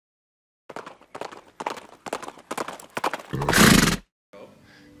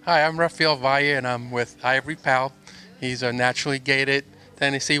Hi, I'm Rafael Valle, and I'm with Ivory Pal. He's a naturally gaited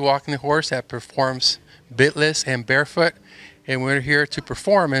Tennessee walking horse that performs Bitless and Barefoot. And we're here to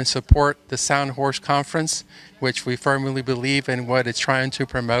perform and support the Sound Horse Conference, which we firmly believe in what it's trying to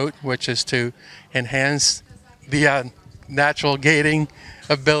promote, which is to enhance the natural gaiting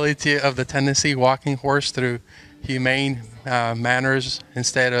ability of the Tennessee walking horse through humane manners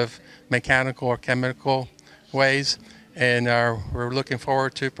instead of mechanical or chemical ways. And we're looking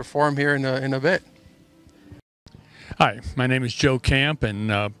forward to perform here in a bit. Hi, my name is Joe Camp, and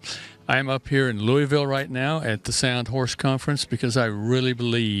I'm up here in Louisville right now at the Sound Horse Conference because I really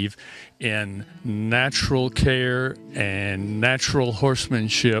believe in natural care and natural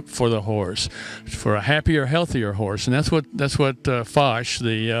horsemanship for the horse, for a happier, healthier horse, and that's what FOSH,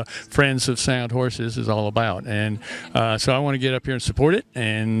 the Friends of Sound Horses, is all about. And so I want to get up here and support it.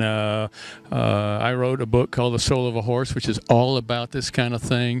 And I wrote a book called The Soul of a Horse, which is all about this kind of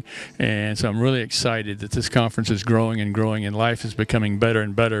thing. And so I'm really excited that this conference is growing and growing, and life is becoming better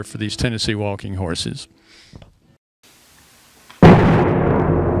and better for these Tennessee walking horses.